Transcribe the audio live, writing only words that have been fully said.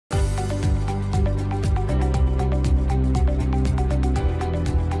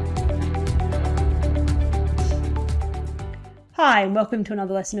Hi, and welcome to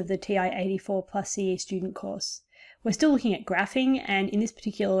another lesson of the TI-84 plus CE student course. We're still looking at graphing, and in this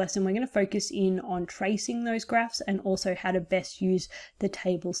particular lesson we're going to focus in on tracing those graphs and also how to best use the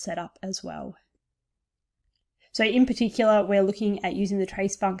table setup as well. So in particular, we're looking at using the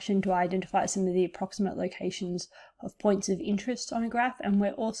trace function to identify some of the approximate locations of points of interest on a graph, and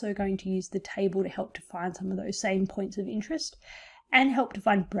we're also going to use the table to help to find some of those same points of interest and help to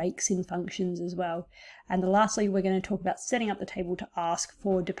find breaks in functions as well. And lastly, we're going to talk about setting up the table to ask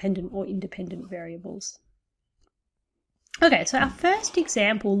for dependent or independent variables. Okay, so our first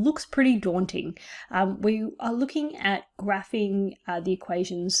example looks pretty daunting. We are looking at graphing the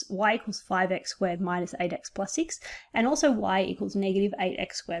equations y equals 5x squared minus 8x plus 6, and also y equals negative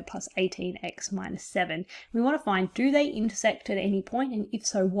 8x squared plus 18x minus 7. We want to find, do they intersect at any point, and if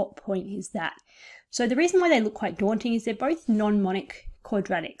so, what point is that? So the reason why they look quite daunting is they're both non-monic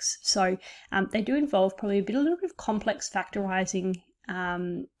quadratics. So they do involve probably a little bit of complex factorizing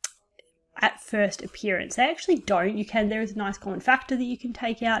at first appearance. They actually don't. There is a nice common factor that you can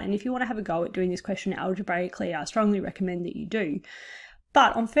take out, and if you want to have a go at doing this question algebraically, I strongly recommend that you do.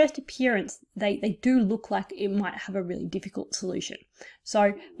 But on first appearance, they do look like it might have a really difficult solution.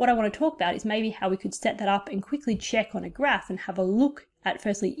 So what I want to talk about is maybe how we could set that up and quickly check on a graph and have a look at,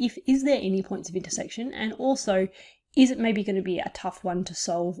 firstly, is there any points of intersection, and also, is it maybe going to be a tough one to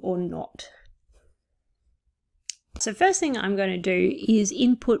solve or not? So first thing I'm going to do is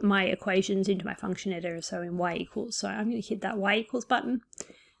input my equations into my function editor, so in y equals. So I'm going to hit that y equals button,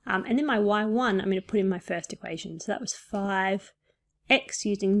 and then my y1 I'm going to put in my first equation. So that was 5x,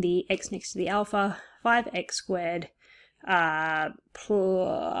 using the x next to the alpha, 5x squared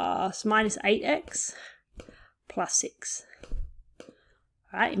plus minus 8x plus 6.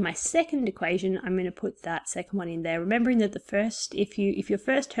 Alright, in my second equation, I'm going to put that second one in there, remembering that the first, if your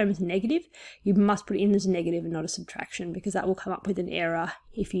first term is negative, you must put it in as a negative and not a subtraction, because that will come up with an error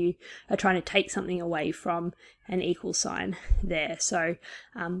if you are trying to take something away from an equal sign there. So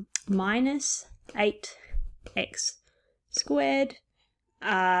minus 8x squared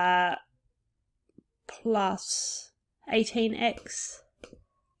plus 18x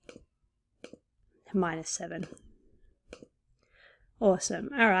minus 7. Awesome.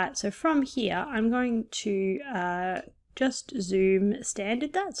 Alright, so from here I'm going to just zoom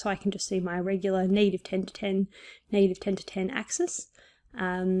standard that so I can just see my regular negative 10 to 10, negative 10 to 10 axis,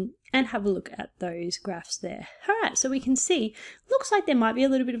 and have a look at those graphs there. Alright, so we can see, looks like there might be a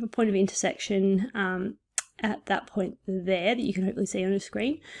little bit of a point of intersection at that point there that you can hopefully see on the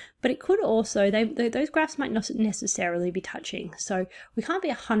screen, but it could also, those graphs might not necessarily be touching, so we can't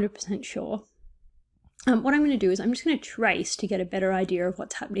be 100% sure. What I'm going to do is I'm just going to trace to get a better idea of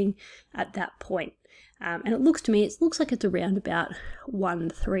what's happening at that point. And it looks like it's around about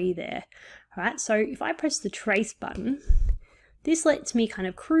 1, 3 there. All right, so if I press the trace button, this lets me kind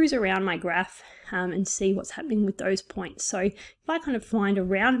of cruise around my graph and see what's happening with those points. So if I kind of find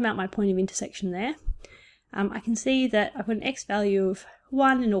around about my point of intersection there, I can see that I've got an x value of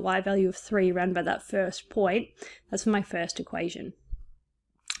 1 and a y value of 3 around about that first point. That's for my first equation.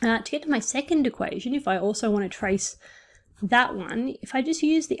 To get to my second equation, if I also want to trace that one, if I just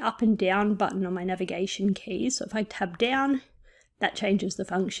use the up and down button on my navigation keys, so if I tab down, that changes the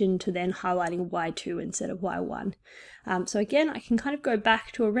function to then highlighting y2 instead of y1. So again, I can kind of go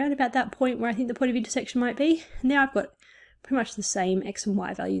back to around about that point where I think the point of intersection might be, and now I've got pretty much the same x and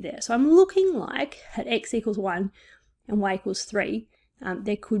y value there. So I'm looking like at x equals 1 and y equals 3,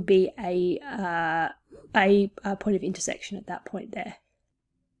 there could be a point of intersection at that point there.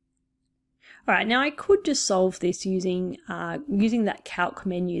 Alright, now I could just solve this using that calc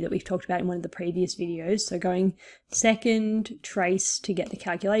menu that we've talked about in one of the previous videos. So going second, trace to get the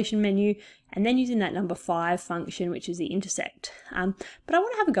calculation menu, and then using that number 5 function, which is the intersect. But I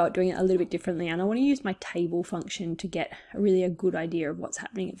want to have a go at doing it a little bit differently, and I want to use my table function to get a good idea of what's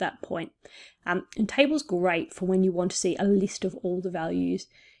happening at that point. And table's great for when you want to see a list of all the values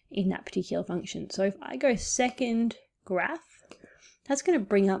in that particular function. So if I go second graph, that's going to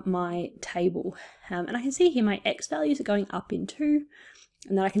bring up my table, and I can see here my x values are going up in 2,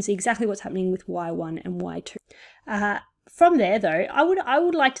 and then I can see exactly what's happening with y1 and y2. From there though, I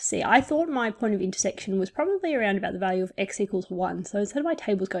would like to see, I thought my point of intersection was probably around about the value of x equals 1, so instead of my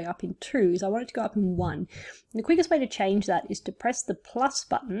tables going up in 2s, I want it to go up in 1. And the quickest way to change that is to press the plus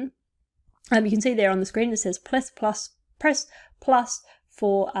button. You can see there on the screen it says press plus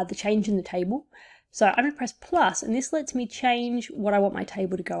for the change in the table. So I'm going to press plus, and this lets me change what I want my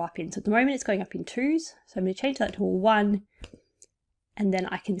table to go up in. So at the moment it's going up in 2s, so I'm going to change that to a 1, and then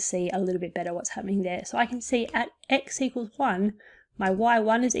I can see a little bit better what's happening there. So I can see at x equals 1, my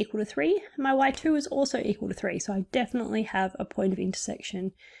y1 is equal to 3, and my y2 is also equal to 3. So I definitely have a point of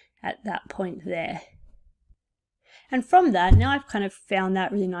intersection at that point there. And from that, now I've kind of found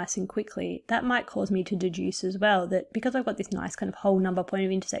that really nice and quickly, that might cause me to deduce as well that because I've got this nice kind of whole number point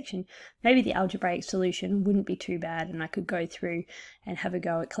of intersection, maybe the algebraic solution wouldn't be too bad, and I could go through and have a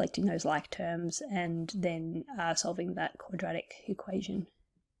go at collecting those like terms and then solving that quadratic equation.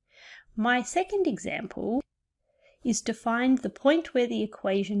 My second example is to find the point where the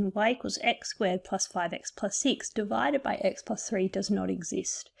equation y equals x squared plus 5x plus 6 divided by x plus 3 does not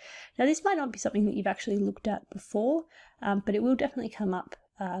exist. Now this might not be something that you've actually looked at before, but it will definitely come up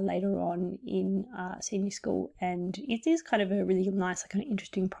later on in senior school, and it is kind of a really nice, kind of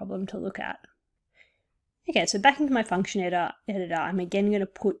interesting problem to look at. Okay, so back into my function editor, I'm again going to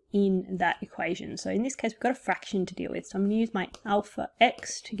put in that equation. So in this case, we've got a fraction to deal with. So I'm going to use my alpha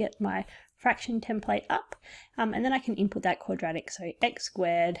x to get my fraction template up, and then I can input that quadratic. So x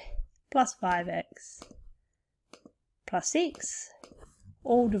squared plus 5x plus 6,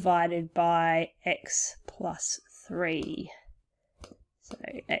 all divided by x plus 3. So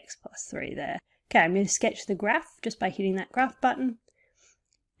x plus 3 there. Okay, I'm going to sketch the graph just by hitting that graph button.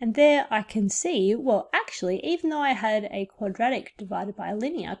 And there I can see, well, actually, even though I had a quadratic divided by a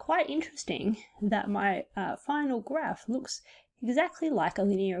linear, quite interesting that my final graph looks exactly like a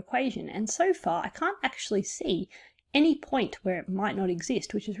linear equation. And so far, I can't actually see any point where it might not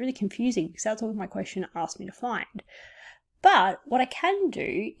exist, which is really confusing because that's what my question asked me to find. But what I can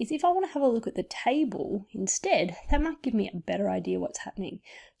do is if I want to have a look at the table instead, that might give me a better idea what's happening.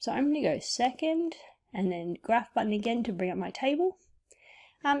 So I'm going to go second and then graph button again to bring up my table.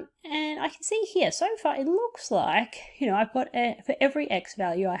 And I can see here, so far it looks like, I've got for every x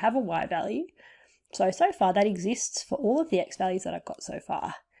value, I have a y value. So far that exists for all of the x values that I've got so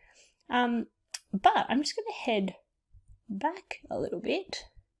far. But I'm just going to head back a little bit.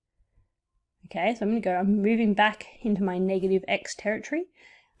 Okay, so I'm moving back into my negative x territory.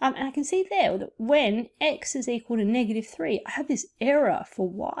 And I can see there that when x is equal to negative 3, I have this error for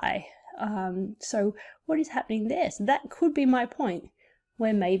y. So what is happening there? So that could be my point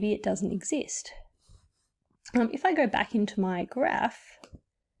where maybe it doesn't exist. If I go back into my graph,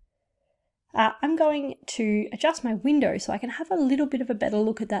 I'm going to adjust my window so I can have a little bit of a better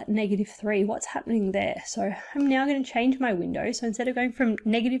look at that negative 3, what's happening there. So I'm now going to change my window. So instead of going from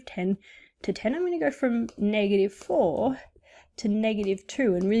negative 10 to 10, I'm going to go from negative 4 to negative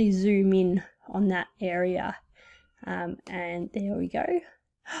 2 and really zoom in on that area. And there we go.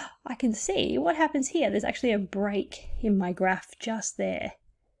 I can see what happens here. There's actually a break in my graph just there.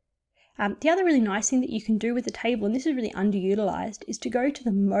 The other really nice thing that you can do with the table, and this is really underutilized, is to go to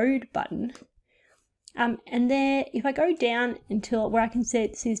the mode button. And there, if I go down until where I can see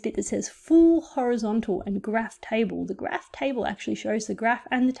this bit that says full horizontal and graph table, the graph table actually shows the graph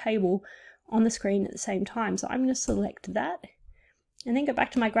and the table on the screen at the same time. So I'm going to select that and then go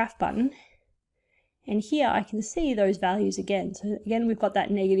back to my graph button. And here I can see those values again. So again, we've got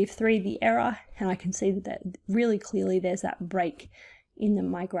that negative 3, the error, and I can see that really clearly there's that break in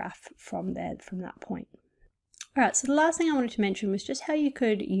my graph from that point. All right, so the last thing I wanted to mention was just how you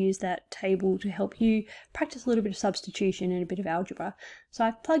could use that table to help you practice a little bit of substitution and a bit of algebra. So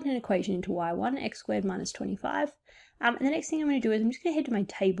I've plugged an equation into y1, x squared minus 25. And the next thing I'm going to do is I'm just going to head to my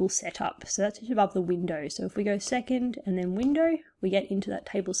table setup. So that's just above the window. So if we go second and then window, we get into that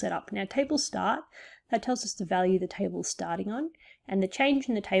table setup. Now table start, that tells us the value the table is starting on. And the change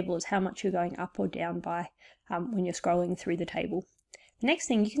in the table is how much you're going up or down by when you're scrolling through the table. The next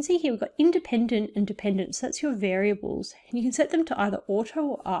thing you can see here, we've got independent and dependent. So that's your variables. And you can set them to either auto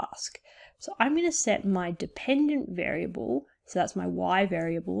or ask. So I'm going to set my dependent variable, so that's my y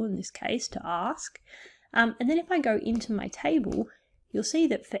variable in this case, to ask. And then if I go into my table, you'll see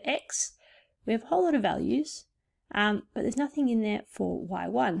that for x, we have a whole lot of values, but there's nothing in there for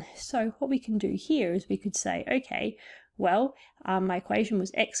y1. So what we can do here is we could say, okay, well, my equation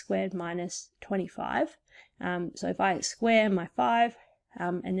was x squared minus 25. So if I square my 5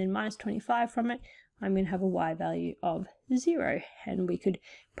 and then minus 25 from it, I'm going to have a y value of 0. And we could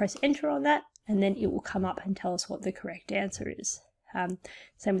press enter on that, and then it will come up and tell us what the correct answer is.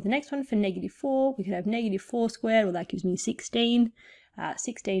 Same with the next one for negative 4. We could have negative 4 squared, well, that gives me 16.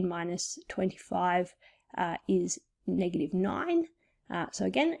 16 minus 25 is negative 9. So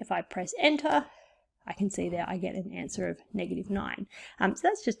again, if I press enter, I can see there I get an answer of negative 9. So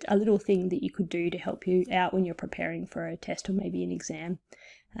that's just a little thing that you could do to help you out when you're preparing for a test or maybe an exam.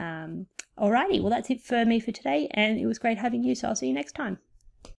 Alrighty, well that's it for me for today, and it was great having you, so I'll see you next time.